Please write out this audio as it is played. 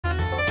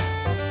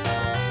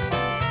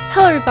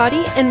Hello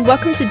everybody, and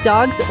welcome to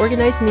Dogs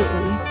Organized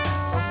Neatly.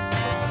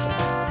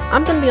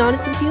 I'm gonna be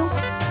honest with you,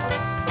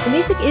 the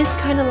music is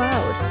kinda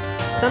loud,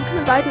 but I'm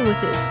kinda vibing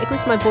with it. At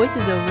least my voice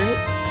is over it.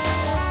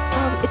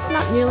 It's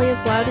not nearly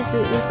as loud as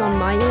it is on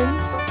my end.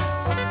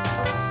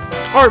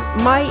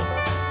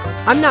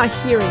 I'm not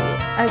hearing it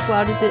as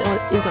loud as it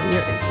is on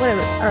your end.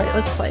 Whatever. Alright,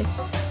 let's play.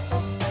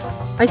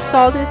 I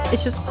saw this,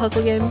 it's just a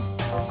puzzle game.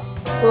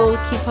 A little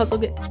cute puzzle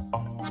game.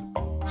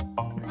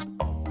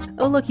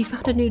 Oh look, he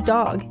found a new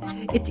dog.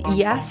 It's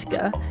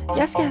Yaska.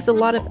 Yaska has a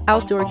lot of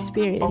outdoor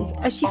experience,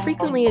 as she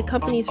frequently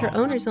accompanies her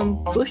owners on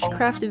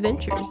bushcraft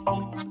adventures.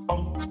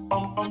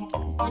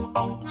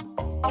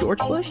 George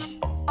Bush?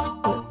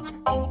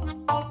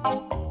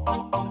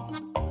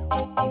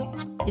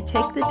 You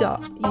take the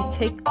dog. You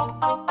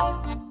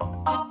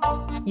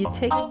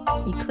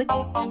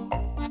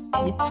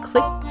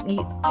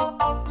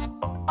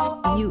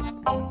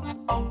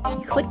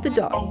click the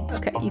dog.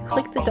 Okay, you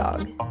click the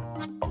dog.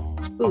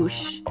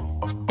 Boosh.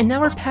 And now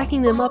we're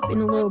packing them up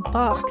in a little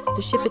box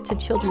to ship it to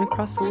children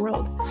across the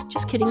world.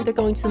 Just kidding, they're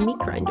going to the meat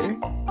grinder.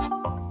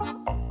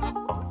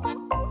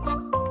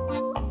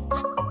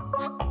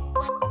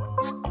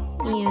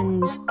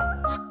 And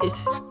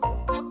if...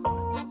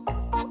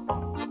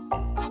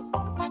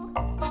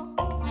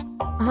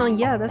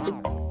 yeah, that's a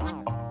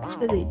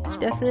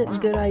definite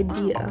good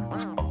idea.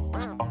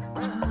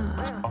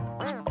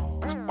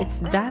 It's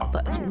that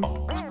button.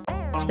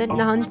 That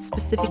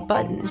non-specific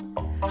button.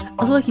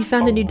 Oh look, you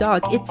found a new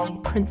dog. It's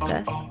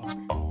Princess.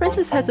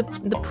 Princess has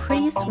the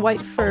prettiest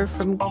white fur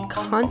from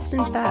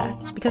constant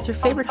baths because her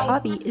favorite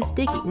hobby is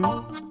digging.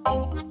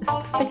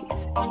 The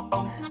face.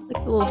 Look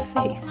at the little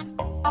face.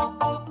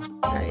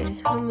 Alright,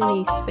 how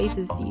many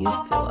spaces do you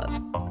fill up?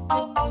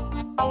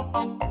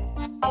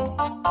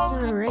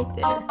 Right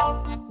there.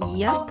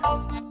 Yep.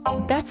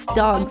 That's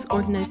Dogs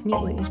Organized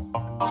Neatly.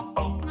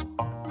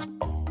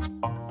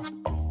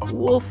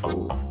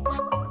 Woofles.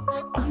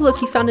 Oh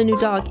look, you found a new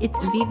dog. It's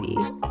Vivi.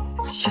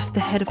 It's just the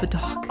head of a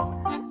dog.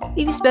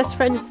 Vivi's best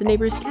friend is the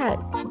neighbor's cat.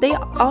 They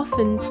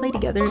often play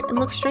together and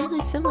look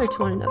strangely similar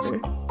to one another.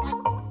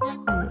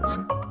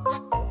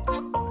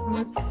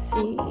 Let's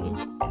see.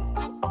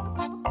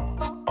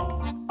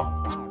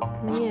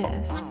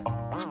 Yes.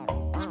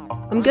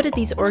 I'm good at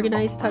these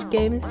organized type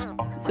games,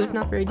 so it's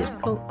not very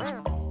difficult.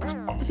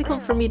 It's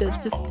difficult for me to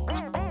just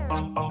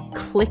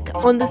click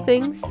on the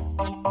things.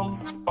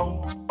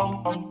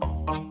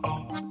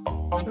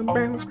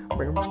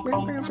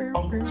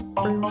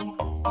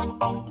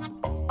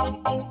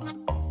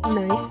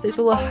 Nice, there's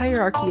a little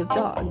hierarchy of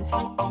dogs.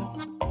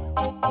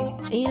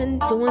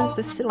 And the ones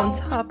that sit on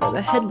top are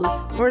the headless,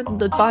 or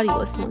the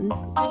bodiless ones.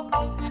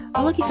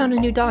 Oh look, he found a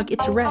new dog.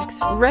 It's Rex.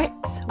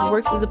 Rex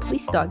works as a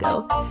police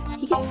doggo.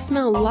 He gets to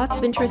smell lots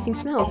of interesting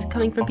smells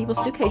coming from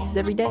people's suitcases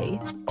every day.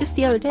 Just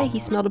the other day, he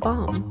smelled a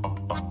bomb.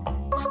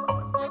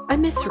 I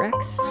miss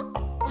Rex.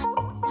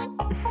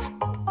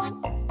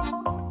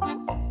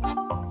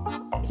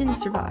 He didn't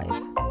survive.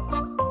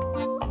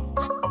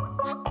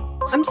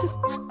 I'm just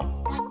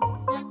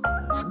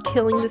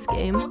killing this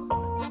game.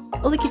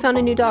 Oh look, you found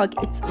a new dog.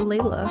 It's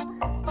Layla.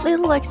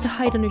 Layla likes to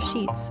hide under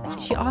sheets.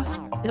 She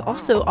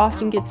also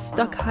often gets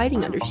stuck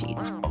hiding under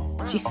sheets.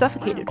 She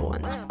suffocated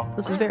once. It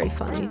was very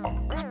funny.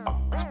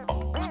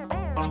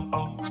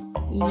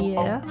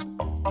 Yeah.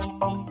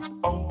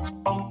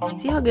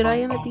 See how good I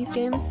am at these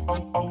games?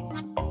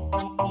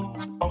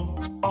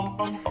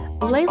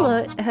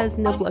 Layla has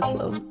no blood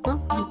flow.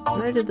 Well,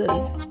 neither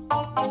does.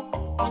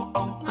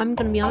 I'm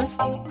gonna be honest,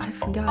 I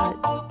forgot.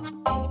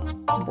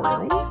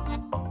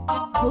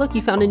 Oh, look,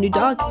 you found a new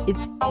dog.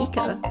 It's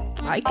Ika.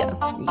 Ika.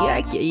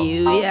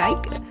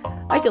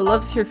 Ika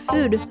loves her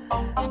food.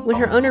 When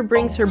her owner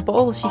brings her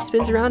bowl, she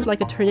spins around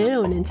like a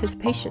tornado in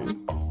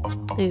anticipation.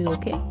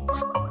 Okay.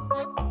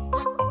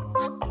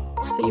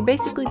 So you're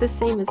basically the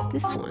same as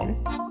this one.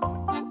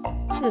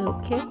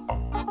 Okay.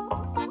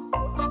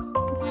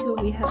 Let's see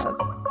what we have.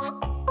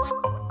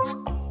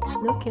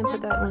 No, can't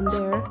put that one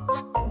there.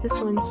 This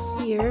one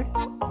here.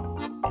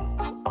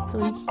 This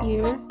one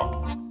here.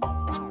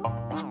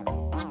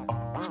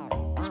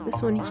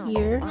 This one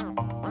here.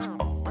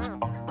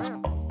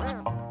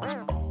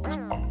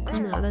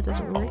 No, that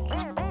doesn't work.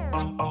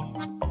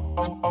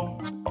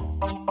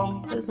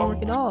 That doesn't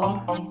work at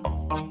all.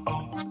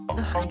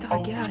 Oh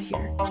god, get out of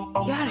here.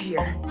 Get out of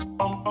here.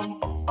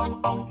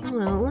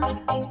 Well,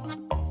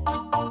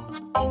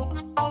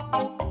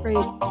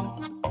 right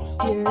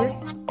here.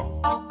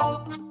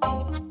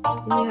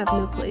 And you have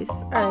no place.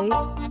 Alright.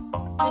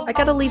 I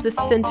gotta leave the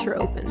center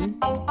open.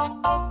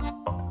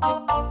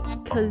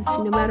 Because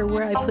no matter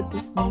where I put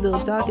this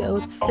little doggo,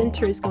 the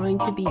center is going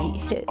to be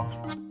hit.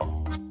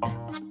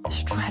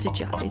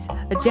 Strategize,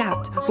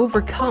 adapt,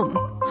 overcome.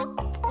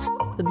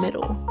 The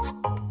middle.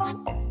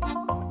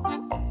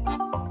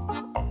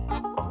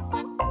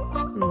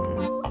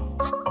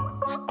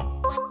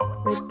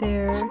 Right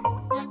there.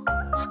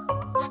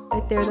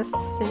 Right there, that's the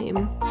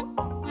same.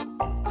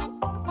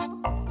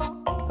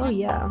 Oh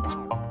yeah.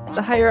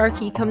 The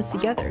hierarchy comes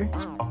together.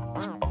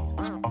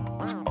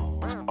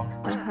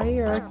 The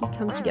hierarchy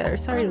comes together.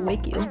 Sorry to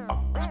wake you.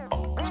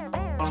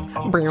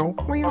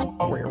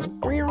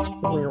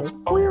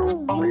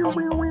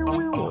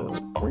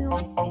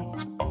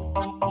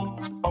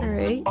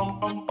 Alright.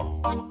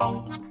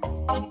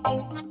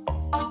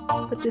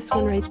 Put this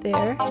one right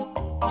there.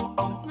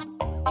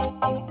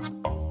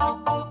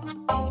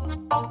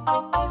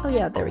 Oh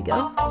yeah, there we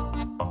go.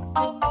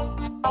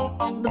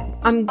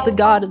 I'm the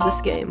god of this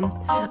game.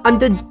 I'm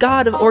the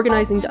god of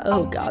organizing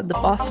oh god, the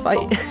boss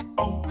fight.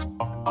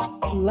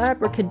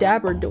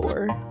 Labracadabra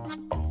door.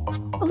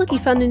 Oh look, he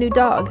found a new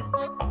dog.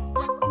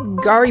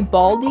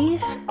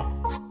 Garibaldi?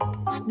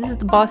 This is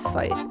the boss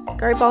fight.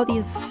 Garibaldi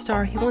is a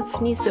star. He once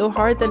sneezed so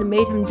hard that it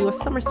made him do a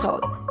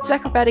somersault. His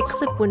acrobatic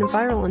clip went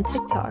viral on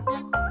TikTok.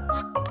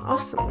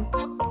 Awesome.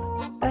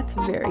 That's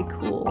very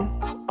cool.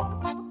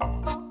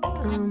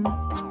 I'm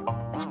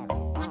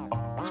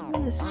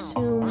gonna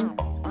assume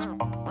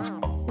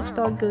this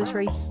dog goes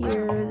right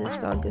here, this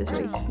dog goes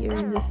right here,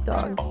 and this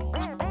dog.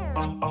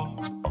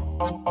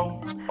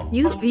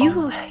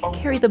 You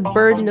carry the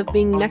burden of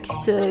being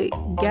next to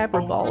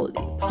Garibaldi.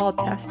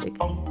 Pawtastic.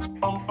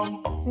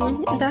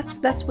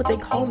 That's what they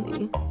call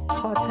me.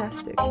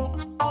 Pawtastic.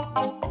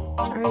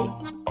 Alright.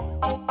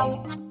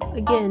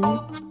 Again,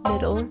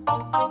 middle.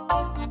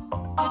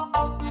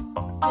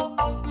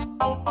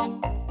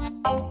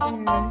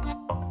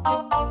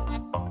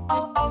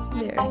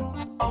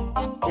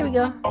 There we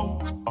go.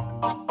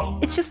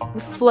 It's just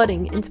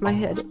flooding into my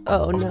head.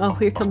 Oh no,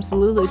 here comes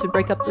Lulu to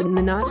break up the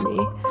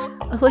monotony.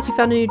 Oh look, you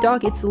found a new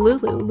dog. It's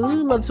Lulu.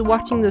 Lulu loves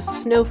watching the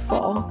snow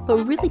fall,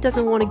 but really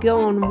doesn't want to go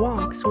on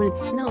walks when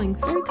it's snowing.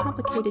 Very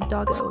complicated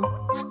doggo.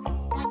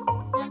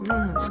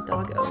 Oh,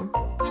 doggo.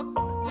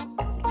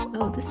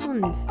 Oh, this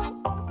one's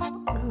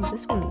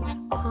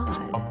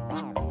odd.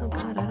 Oh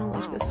god, I don't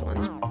like this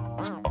one.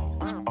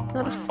 It's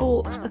not a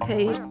full...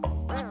 Okay.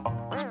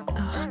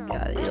 Oh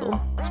god, ew.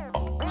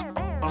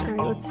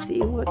 Alright, let's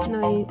see. What can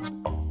I...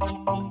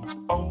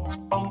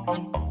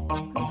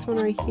 This one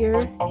right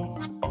here.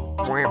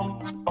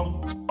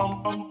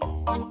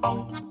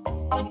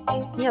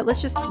 Yeah,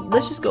 let's just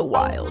go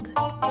wild.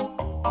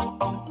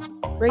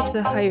 Break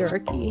the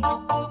hierarchy.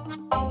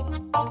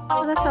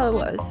 Oh, that's how it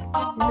was.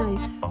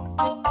 Nice.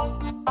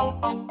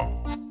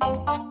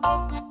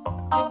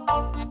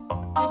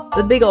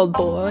 The big old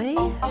boy.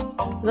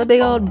 The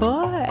big old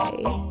boy.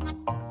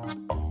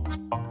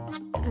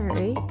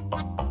 Alright.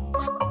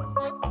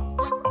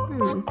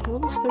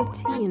 Level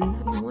 13. I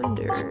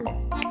wonder.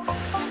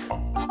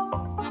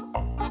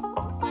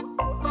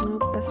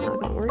 Nope, that's not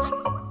gonna work.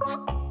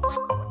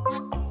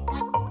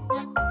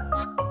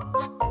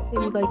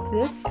 Maybe like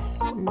this?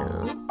 No.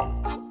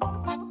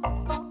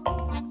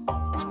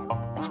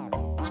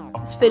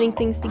 Just fitting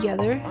things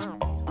together.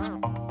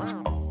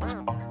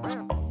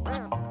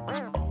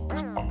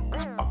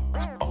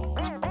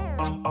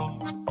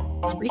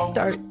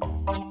 Restart.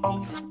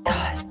 God, I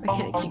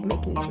can't keep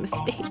making these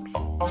mistakes.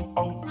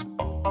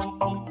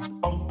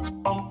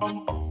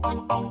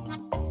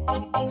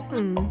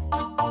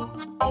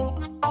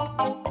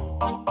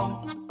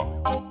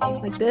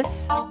 Like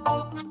this?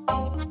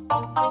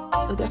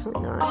 Oh,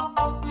 definitely not.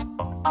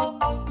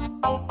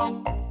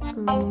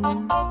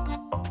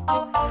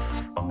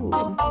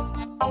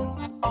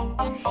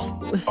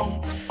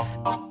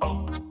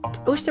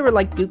 I wish there were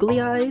like googly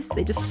eyes.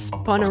 They just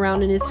spun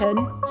around in his head.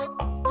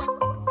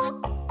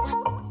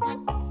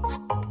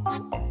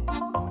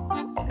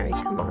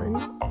 Alright, come on.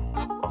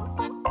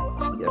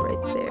 You go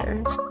right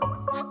there.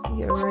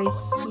 You go right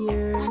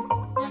here.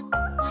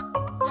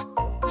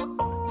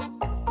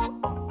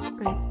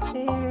 Right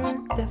there.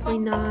 Definitely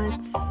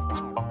not.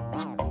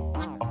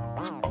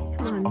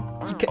 Come on.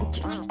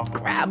 Just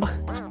grab.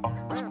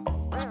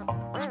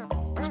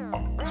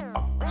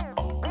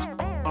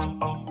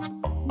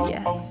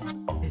 Yes.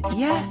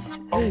 Yes!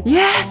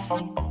 Yes! Oh,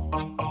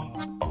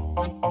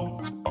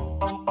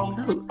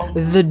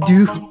 the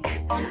Duke.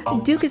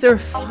 The Duke is a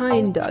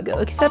refined doggo,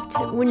 except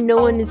when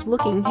no one is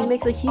looking, he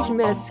makes a huge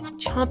mess,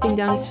 chomping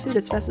down his food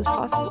as fast as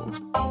possible.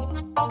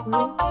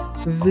 Well,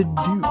 the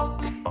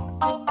Duke.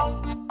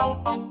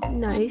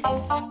 Nice.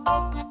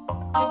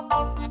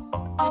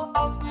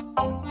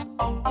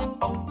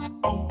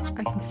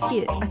 I can see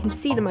it. I can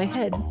see it in my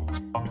head.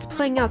 It's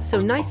playing out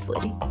so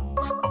nicely.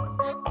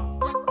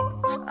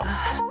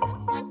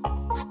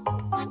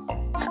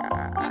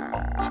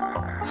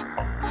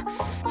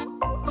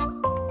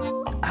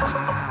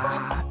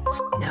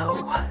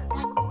 No.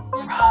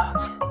 Wrong.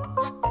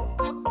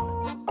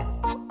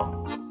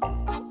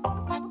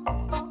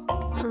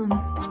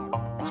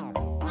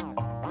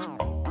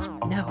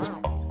 No.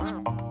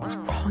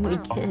 Wrong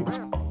again.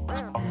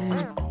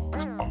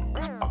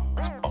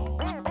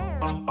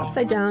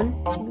 Upside down,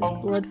 there's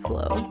blood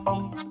flow.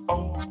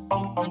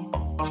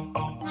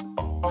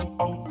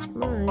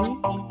 Come on.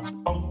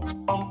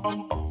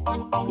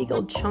 Big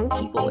old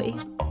chunky boy.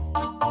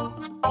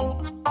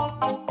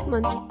 Come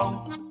on.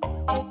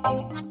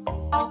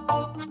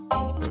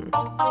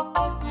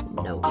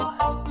 No.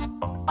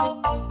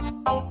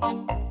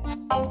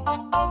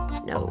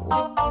 No.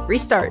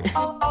 Restart.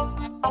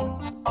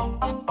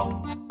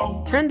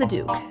 Turn the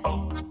Duke.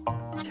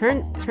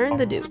 Turn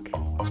the Duke.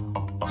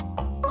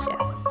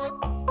 Yes.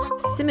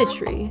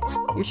 Symmetry.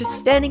 You're just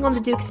standing on the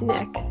Duke's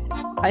neck.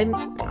 I'm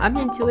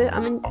into it.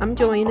 I'm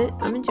enjoying it.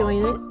 I'm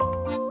enjoying it.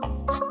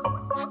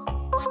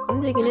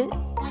 I'm digging it.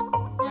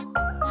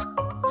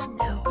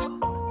 No.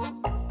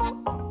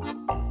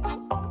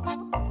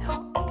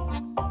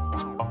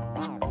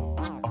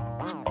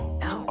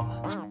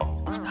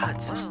 God,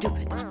 it's so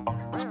stupid.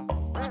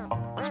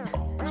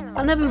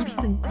 I'll never be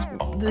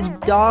the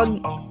dog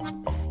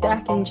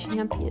stacking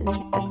champion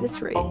at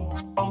this rate.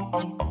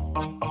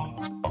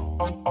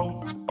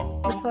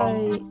 If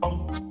I...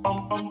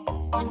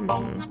 No.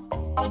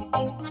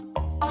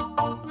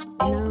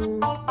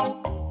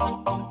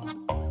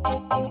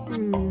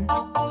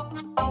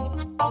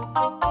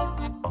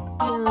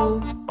 No.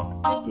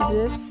 Do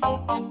this.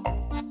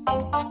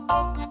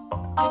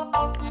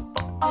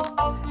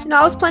 No,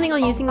 I was planning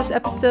on using this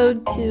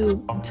episode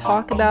to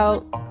talk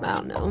about, I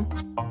don't know,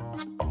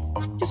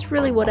 just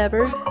really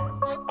whatever.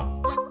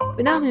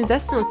 But now I'm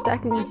invested on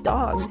stacking these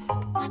dogs.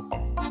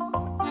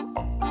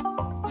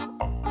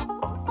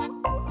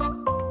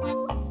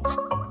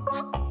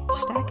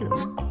 Stacking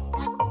them.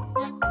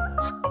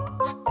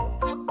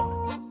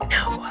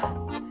 No,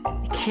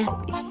 it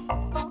can't be.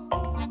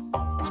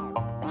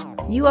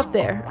 You up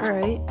there,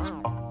 alright.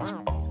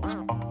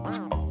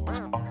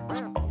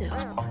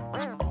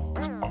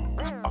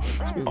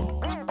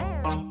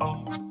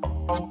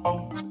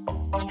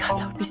 God,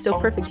 that would be so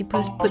perfect. You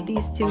put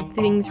these two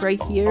things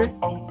right here.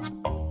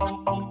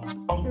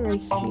 Right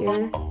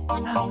here.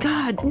 Oh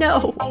God,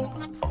 no!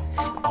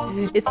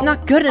 It's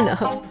not good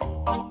enough.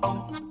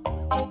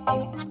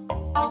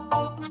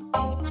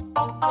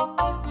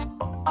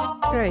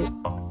 Right.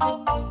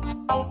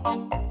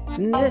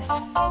 And this.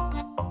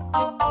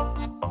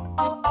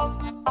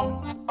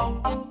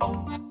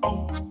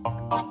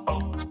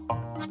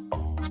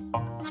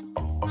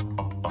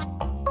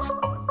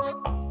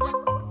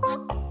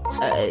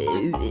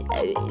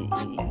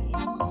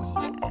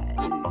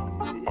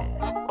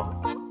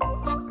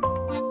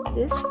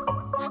 This.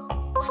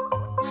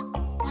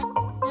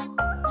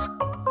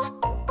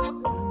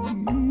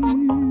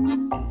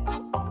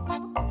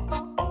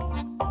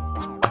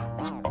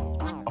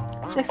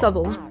 Next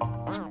level.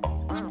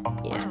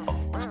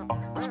 Yes.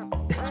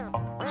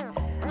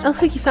 Oh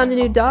look, you found a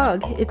new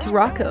dog. It's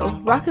Rocco.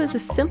 Rocco is a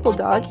simple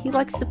dog. He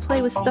likes to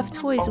play with stuffed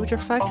toys which are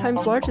 5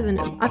 times larger than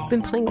him. I've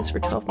been playing this for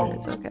 12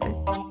 minutes, okay.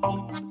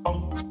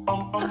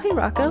 Oh, hey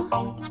Rocco.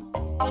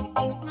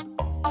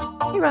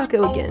 Hey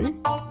Rocco again.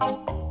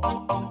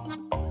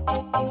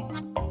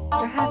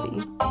 They're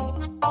happy.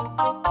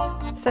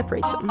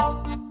 Separate them.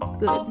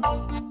 Good.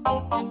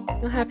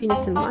 No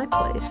happiness in my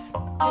place.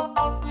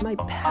 My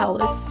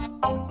palace.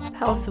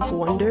 Palace of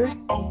wonder.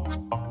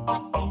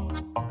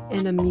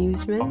 And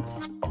amusement.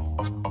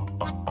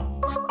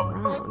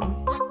 Wrong.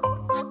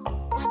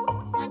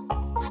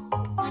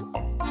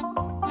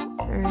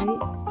 Alright.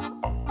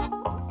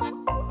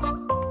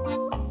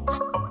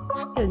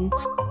 Good.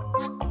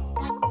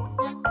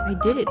 I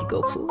did it,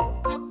 Goku.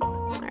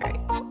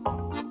 Alright.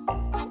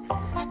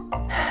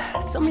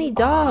 So many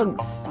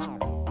dogs.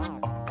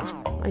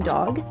 My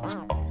dog?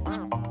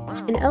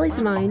 In Ellie's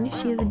mind,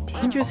 she is a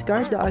dangerous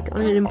guard dog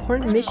on an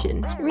important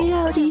mission. In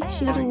reality,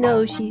 she doesn't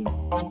know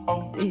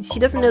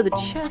the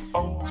chest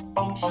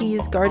she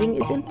is guarding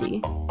is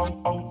empty.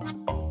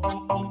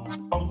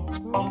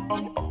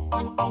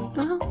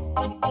 Well,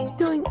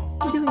 doing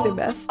their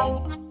best.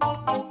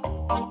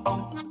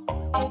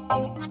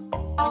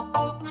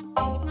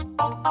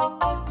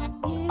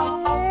 Yeah.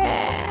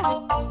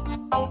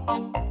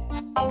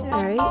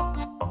 All right.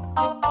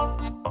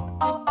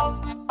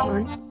 Come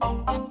on.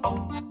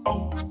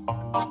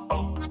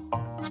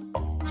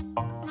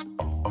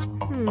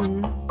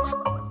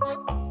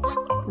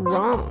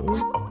 Wrong.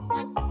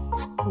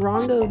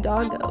 Wrongo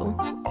doggo.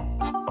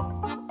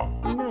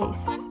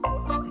 Nice.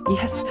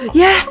 Yes!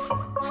 Yes!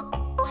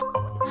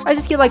 I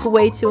just get like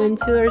way too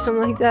into it or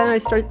something like that and I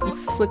start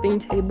flipping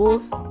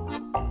tables.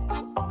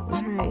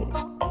 Alright.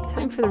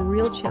 Time for the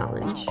real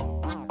challenge.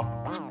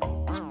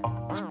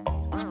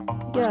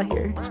 Get out of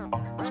here.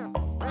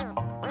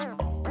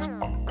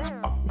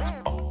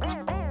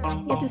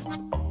 You just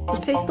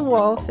face the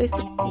wall. Face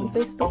the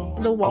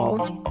wall.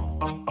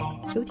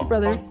 Go with your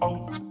brother.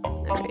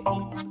 Alright.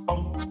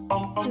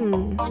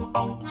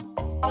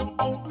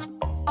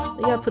 I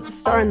gotta put the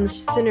star in the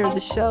center of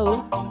the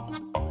show.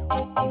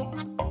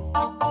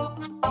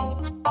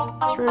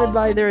 Surrounded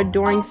by their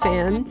adoring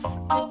fans.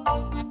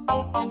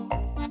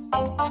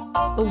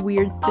 A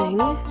weird thing.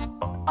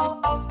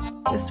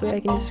 Best way I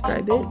can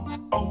describe it.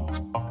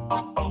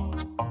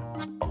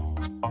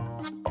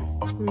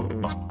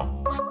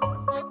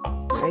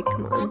 Alright,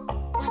 come on.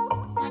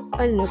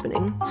 Find an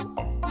opening.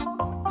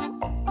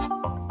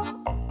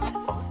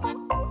 Yes.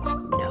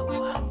 No.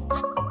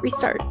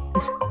 Restart.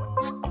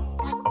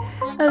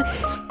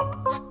 Okay.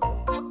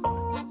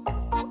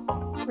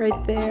 Right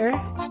there.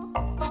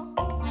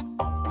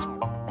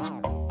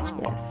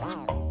 Yes.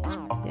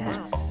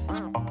 Yes.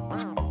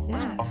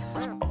 Yes.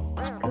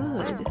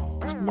 Good.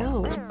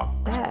 No.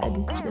 Bad.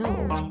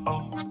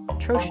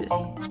 atrocious.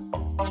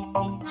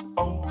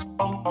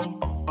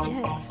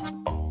 Yes.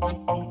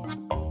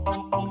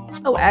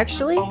 Oh,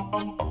 actually?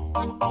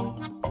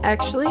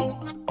 Actually?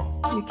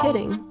 You're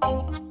kidding.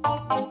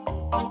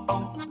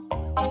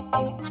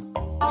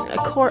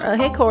 Cora,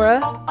 hey Cora.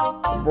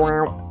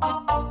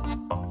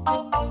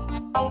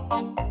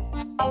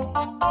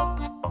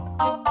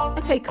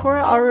 Okay,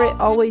 Cora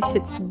always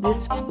hits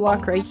this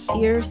block right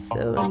here,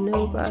 so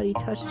nobody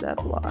touch that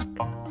block.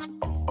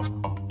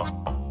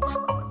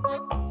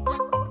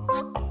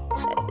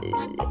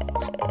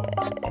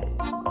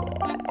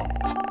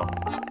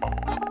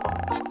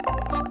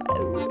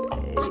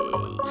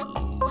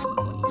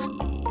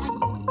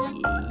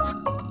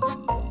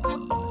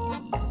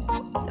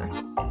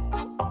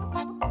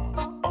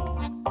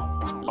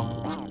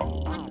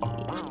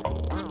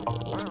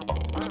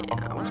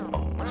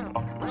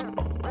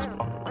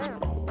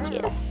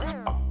 Yes,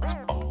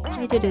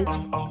 I did it.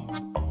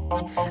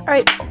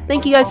 Alright,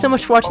 thank you guys so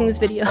much for watching this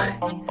video.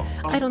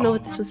 I don't know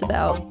what this was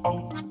about.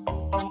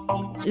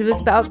 It was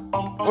about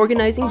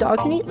organizing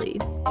dogs neatly.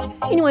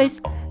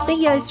 Anyways, thank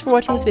you guys for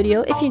watching this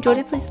video. If you enjoyed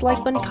it, please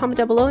like button, comment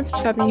down below, and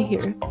subscribe if you're new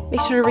here.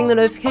 Make sure to ring the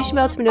notification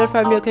bell to be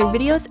notified of new upcoming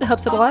videos. It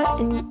helps out a lot,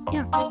 and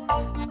yeah.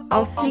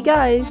 I'll see you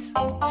guys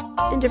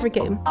in a different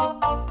game.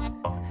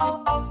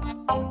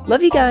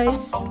 Love you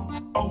guys.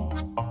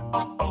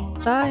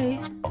 Bye.